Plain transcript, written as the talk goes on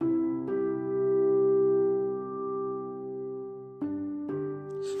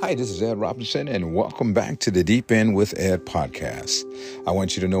Hi, this is Ed Robinson, and welcome back to the Deep End with Ed podcast. I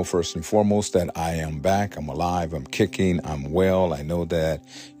want you to know first and foremost that I am back. I'm alive. I'm kicking. I'm well. I know that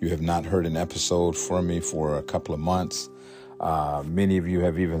you have not heard an episode from me for a couple of months. Many of you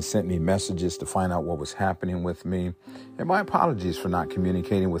have even sent me messages to find out what was happening with me. And my apologies for not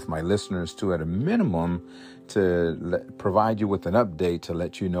communicating with my listeners to, at a minimum, to provide you with an update to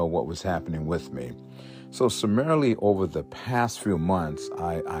let you know what was happening with me. So summarily, over the past few months,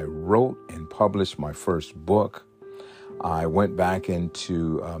 I wrote and published my first book. I went back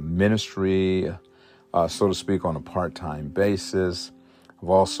into ministry, so to speak, on a part-time basis. I've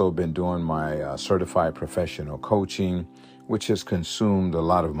also been doing my certified professional coaching, which has consumed a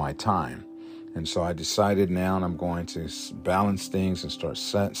lot of my time. And so I decided now I'm going to balance things and start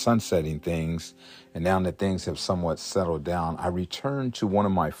sunsetting things. And now that things have somewhat settled down, I return to one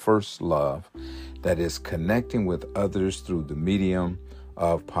of my first love, that is connecting with others through the medium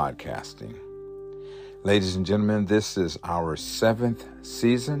of podcasting. Ladies and gentlemen, this is our 7th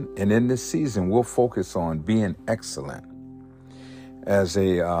season. And in this season, we'll focus on being excellent. As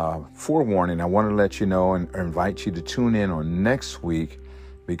a forewarning, I want to let you know and invite you to tune in on next week,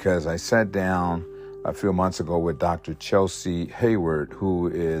 because I sat down a few months ago with Dr. Chelsea Hayward, who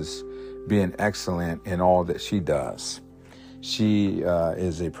is being excellent in all that she does. She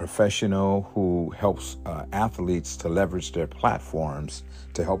is a professional who helps athletes to leverage their platforms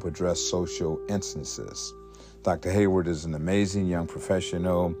to help address social instances. Dr. Hayward is an amazing young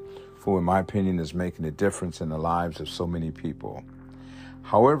professional who, in my opinion, is making a difference in the lives of so many people.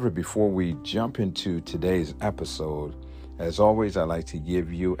 However, before we jump into today's episode, as always, I'd like to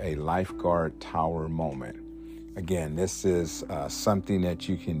give you a lifeguard tower moment. Again, this is something that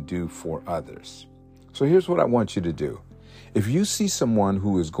you can do for others. So here's what I want you to do. If you see someone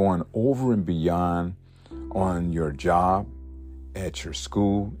who is going over and beyond on your job, at your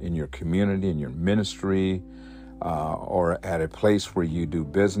school, in your community, in your ministry, or at a place where you do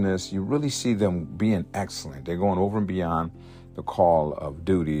business, you really see them being excellent. They're going over and beyond the call of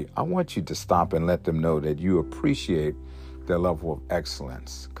duty. I want you to stop and let them know that you appreciate their level of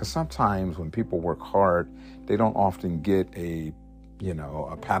excellence. Because sometimes when people work hard, they don't often get a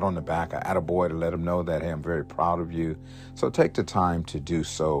pat on the back, a attaboy to let them know that, hey, I'm very proud of you. So take the time to do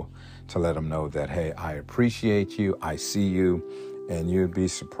so, to let them know that, hey, I appreciate you, I see you, and you'd be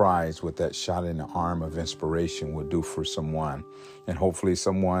surprised what that shot in the arm of inspiration will do for someone. And hopefully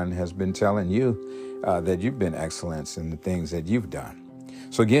someone has been telling you that you've been excellent in the things that you've done.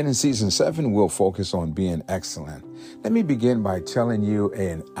 So again, in season 7, we'll focus on being excellent. Let me begin by telling you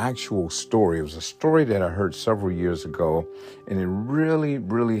an actual story. It was a story that I heard several years ago, and it really,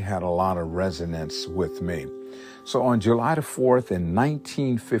 really had a lot of resonance with me. So on July the 4th in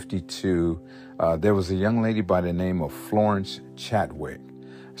 1952, there was a young lady by the name of Florence Chadwick.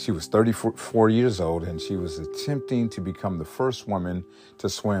 She was 34 years old, and she was attempting to become the first woman to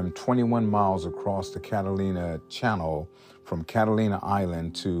swim 21 miles across the Catalina Channel from Catalina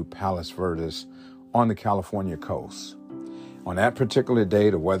Island to Palos Verdes on the California coast. On that particular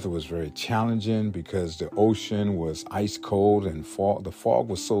day, the weather was very challenging because the ocean was ice cold and the fog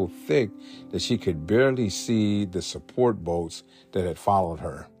was so thick that she could barely see the support boats that had followed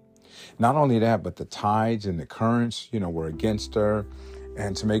her. Not only that, but the tides and the currents, were against her.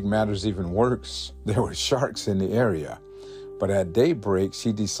 And to make matters even worse, there were sharks in the area. But at daybreak,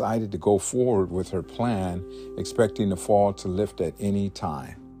 she decided to go forward with her plan, expecting the fall to lift at any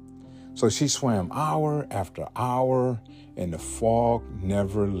time. So she swam hour after hour, and the fog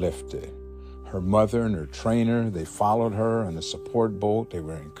never lifted. Her mother and her trainer, they followed her on the support boat. They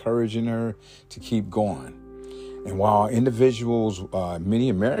were encouraging her to keep going. And while individuals, many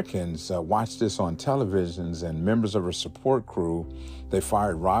Americans watched this on televisions, and members of her support crew, they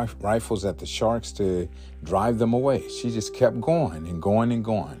fired rifles at the sharks to drive them away. She just kept going and going and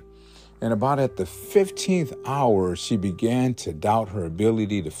going. And about at the 15th hour, she began to doubt her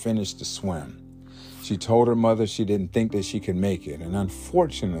ability to finish the swim. She told her mother she didn't think that she could make it. And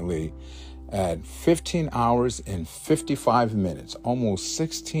unfortunately, at 15 hours and 55 minutes, almost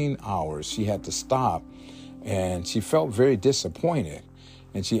 16 hours, she had to stop. And she felt very disappointed,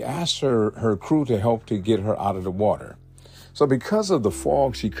 and she asked her crew to help to get her out of the water. So because of the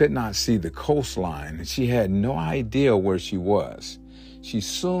fog, she could not see the coastline, and she had no idea where she was. She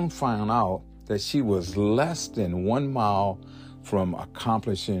soon found out that she was less than 1 mile from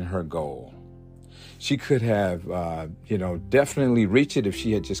accomplishing her goal. She could have, definitely reached it if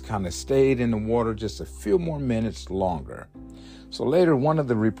she had just kind of stayed in the water just a few more minutes longer. So later, one of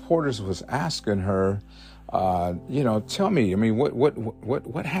the reporters was asking her, tell me,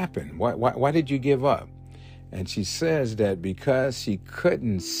 what happened? Why did you give up? And she says that because she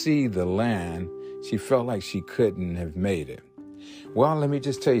couldn't see the land, she felt like she couldn't have made it. Well, let me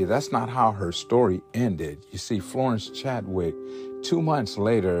just tell you, that's not how her story ended. You see, Florence Chadwick, 2 months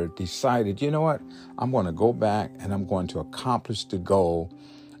later, decided, you know what, I'm going to go back and I'm going to accomplish the goal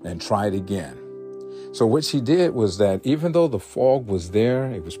and try it again. So what she did was that even though the fog was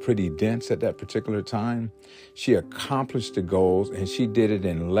there, it was pretty dense at that particular time, she accomplished the goals, and she did it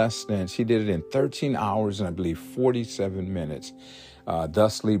in 13 hours and I believe 47 minutes,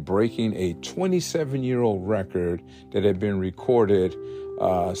 thusly breaking a 27-year-old record that had been recorded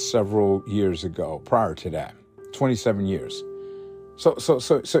several years ago prior to that, 27 years. So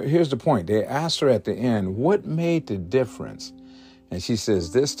here's the point. They asked her at the end, what made the difference? And she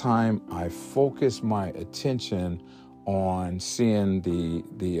says, this time I focused my attention on seeing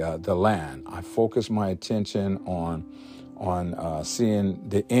the land. I focused my attention on seeing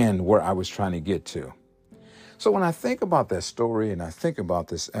the end where I was trying to get to. So when I think about that story and I think about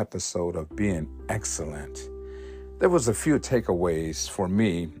this episode of being excellent, there was a few takeaways for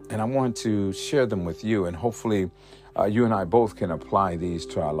me, and I want to share them with you, and hopefully you and I both can apply these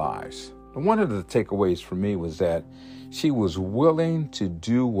to our lives. And one of the takeaways for me was that she was willing to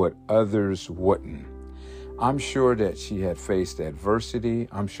do what others wouldn't. I'm sure that she had faced adversity.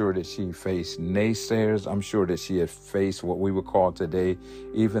 I'm sure that she faced naysayers. I'm sure that she had faced what we would call today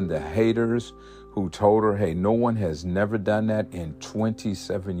even the haters who told her, hey, no one has never done that in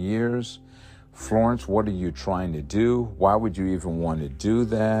 27 years. Florence, what are you trying to do? Why would you even want to do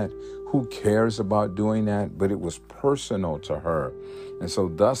that? Who cares about doing that? But it was personal to her. And so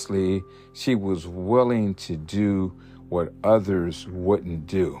thusly, she was willing to do what others wouldn't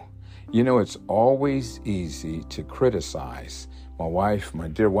do. You know, it's always easy to criticize. My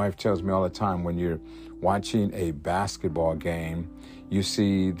dear wife tells me all the time, when you're watching a basketball game, you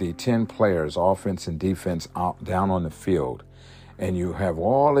see the 10 players, offense and defense, down on the field. And you have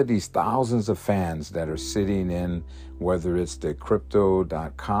all of these thousands of fans that are sitting in, whether it's the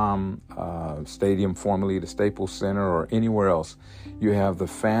Crypto.com stadium, formerly the Staples Center, or anywhere else. You have the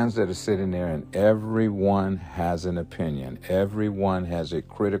fans that are sitting there, and everyone has an opinion. Everyone has a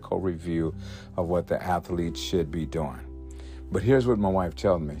critical review of what the athletes should be doing. But here's what my wife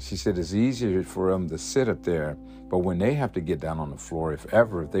tells me. She said it's easier for them to sit up there, but when they have to get down on the floor, if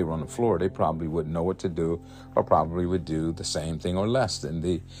they were on the floor, they probably wouldn't know what to do, or probably would do the same thing or less than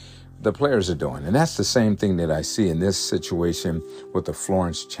the players are doing. And that's the same thing that I see in this situation with the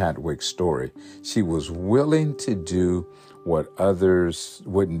Florence Chadwick story. She was willing to do what others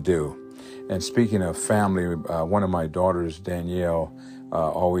wouldn't do. And speaking of family, one of my daughters, Danielle,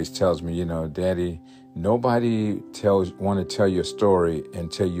 always tells me, Daddy, nobody want to tell your story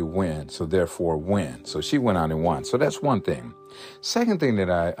until you win, so therefore win. So she went out and won. So that's one thing. Second thing that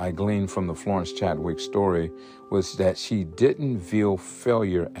I gleaned from the Florence Chadwick story was that she didn't view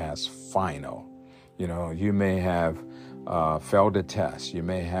failure as final. You may have failed a test. You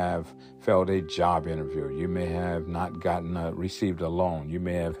may have failed a job interview. You may have not received a loan. You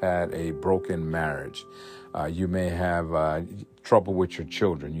may have had a broken marriage. You may have trouble with your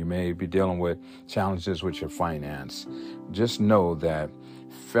children. You may be dealing with challenges with your finance. Just know that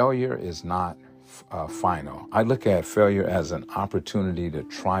failure is not final. I look at failure as an opportunity to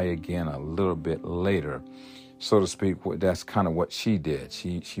try again a little bit later, so to speak. That's kind of what she did.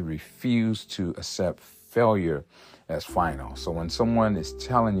 She refused to accept failure as final. So when someone is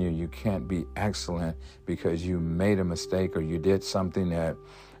telling you you can't be excellent because you made a mistake or you did something that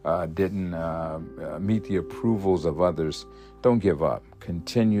didn't meet the approvals of others, don't give up.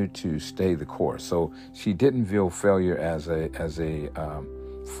 Continue to stay the course. So she didn't view failure as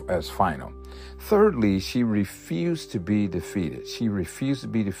final. Thirdly, she refused to be defeated. She refused to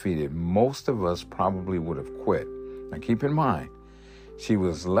be defeated. Most of us probably would have quit. Now keep in mind, she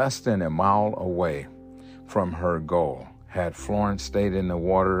was less than a mile away from her goal. Had Florence stayed in the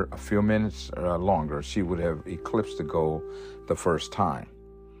water a few minutes longer, she would have eclipsed the goal the first time.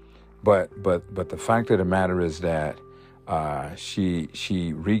 But the fact of the matter is that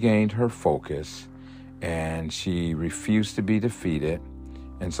she regained her focus, and she refused to be defeated,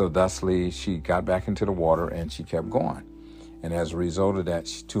 and so thusly she got back into the water and she kept going. And as a result of that,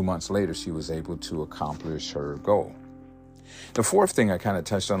 2 months later, she was able to accomplish her goal. The fourth thing I kind of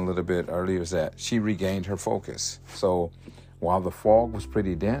touched on a little bit earlier is that she regained her focus. So while the fog was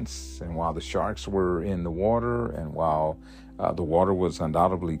pretty dense, and while the sharks were in the water, and while the water was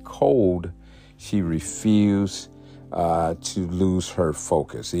undoubtedly cold, she refused to lose her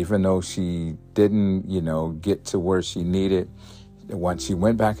focus. Even though she didn't, get to where she needed, Once she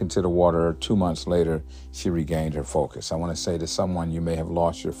went back into the water 2 months later, she regained her focus. I want to say to someone, you may have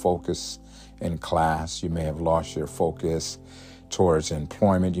lost your focus in class. You may have lost your focus towards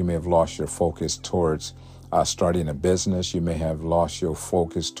employment. You may have lost your focus towards starting a business. You may have lost your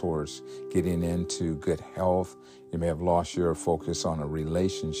focus towards getting into good health. You may have lost your focus on a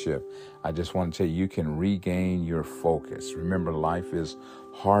relationship. I just want to tell you, you can regain your focus. Remember, life is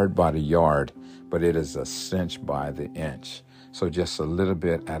hard by the yard, but it is a cinch by the inch. So just a little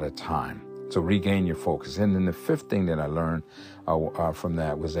bit at a time. So regain your focus. And then the fifth thing that I learned from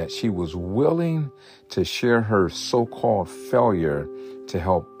that was that she was willing to share her so-called failure to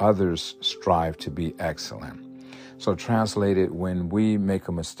help others strive to be excellent. So translated, when we make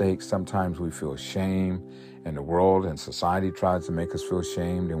a mistake, sometimes we feel shame, and the world and society tries to make us feel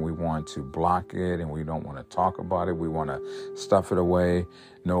shamed, and we want to block it, and we don't want to talk about it. We want to stuff it away.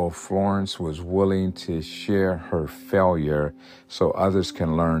 No, Florence was willing to share her failure so others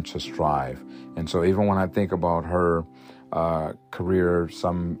can learn to strive. And so even when I think about her career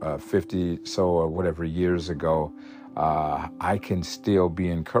some 50 so or whatever years ago, I can still be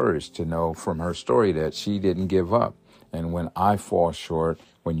encouraged to know from her story that she didn't give up. And when I fall short,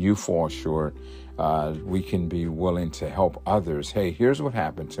 when you fall short, we can be willing to help others. Hey, here's what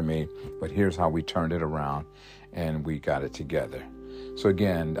happened to me, but here's how we turned it around and we got it together. So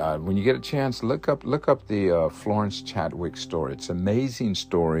again, when you get a chance, look up the Florence Chadwick story. It's an amazing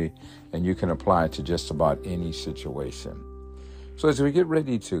story, and you can apply it to just about any situation. So as we get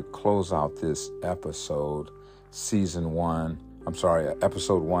ready to close out this episode 1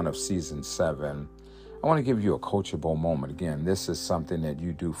 of season 7, I want to give you a coachable moment. Again, this is something that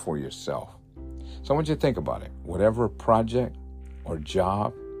you do for yourself. So I want you to think about it. Whatever project or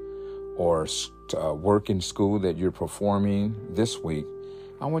job or work in school that you're performing this week,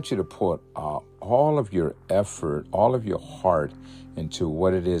 I want you to put all of your effort, all of your heart into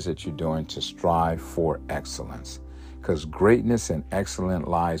what it is that you're doing to strive for excellence. Because greatness and excellence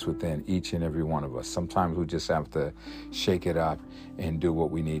lies within each and every one of us. Sometimes we just have to shake it up and do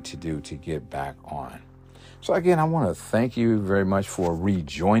what we need to do to get back on. So again, I want to thank you very much for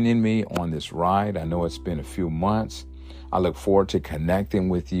rejoining me on this ride. I know it's been a few months. I look forward to connecting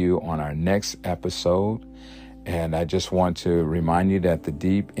with you on our next episode. And I just want to remind you that the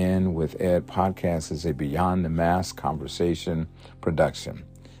Deep End with Ed podcast is a Beyond the Mask conversation production.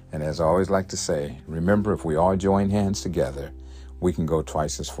 And as I always like to say, remember, if we all join hands together, we can go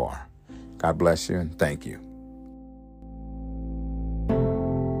twice as far. God bless you and thank you.